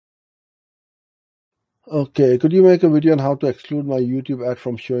Okay, could you make a video on how to exclude my YouTube ad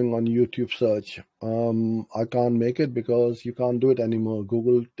from showing on YouTube search? I can't make it because you can't do it anymore.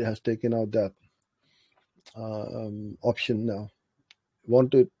 Google has taken out that option now.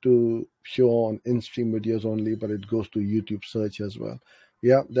 Wanted to show on in-stream videos only, but it goes to YouTube search as well.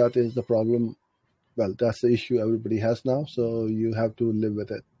 Yeah, that is the problem. Well, that's the issue everybody has now, so you have to live with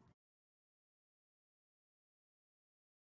it.